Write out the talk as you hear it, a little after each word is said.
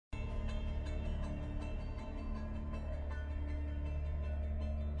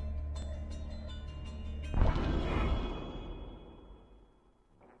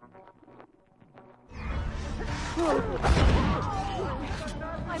I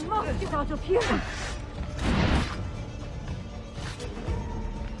must get out of here!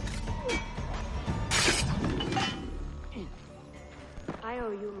 I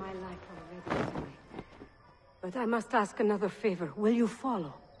owe you my life already, but I must ask another favor. Will you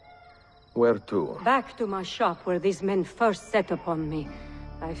follow? Where to? Back to my shop where these men first set upon me.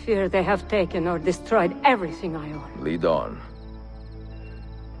 I fear they have taken or destroyed everything I own. Lead on.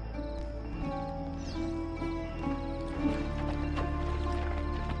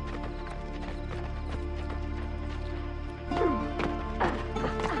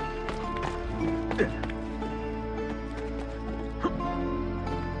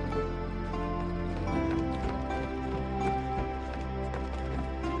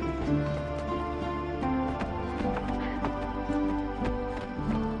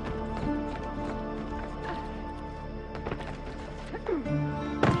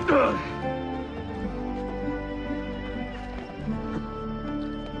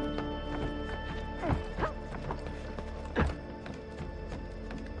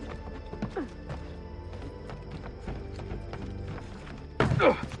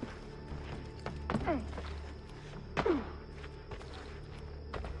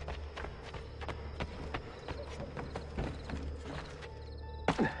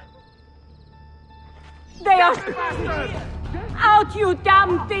 They are... Out, you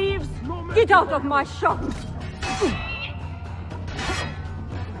damn thieves! Get out of my shop!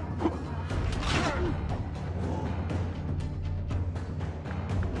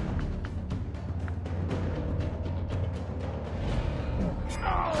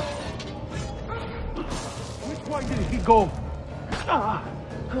 Which way did he go?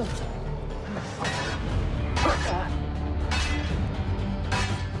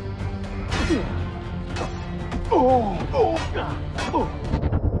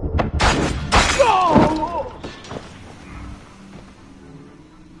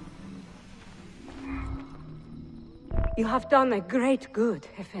 You have done a great good,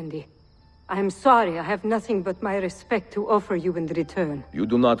 Effendi. I am sorry, I have nothing but my respect to offer you in return. You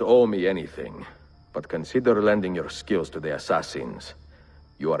do not owe me anything, but consider lending your skills to the assassins.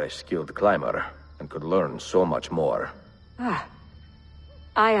 You are a skilled climber, and could learn so much more.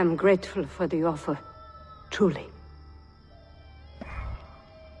 I am grateful for the offer, truly.